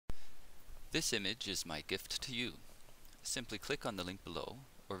This image is my gift to you. Simply click on the link below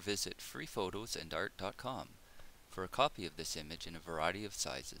or visit freephotosandart.com for a copy of this image in a variety of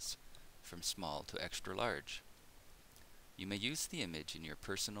sizes, from small to extra large. You may use the image in your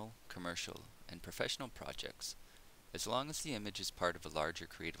personal, commercial, and professional projects as long as the image is part of a larger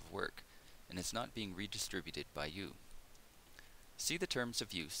creative work and is not being redistributed by you. See the terms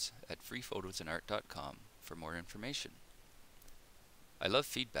of use at freephotosandart.com for more information. I love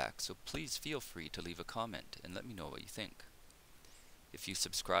feedback, so please feel free to leave a comment and let me know what you think. If you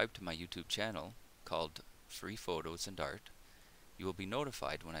subscribe to my YouTube channel, called Free Photos and Art, you will be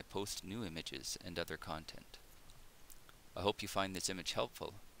notified when I post new images and other content. I hope you find this image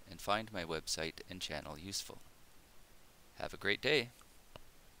helpful and find my website and channel useful. Have a great day!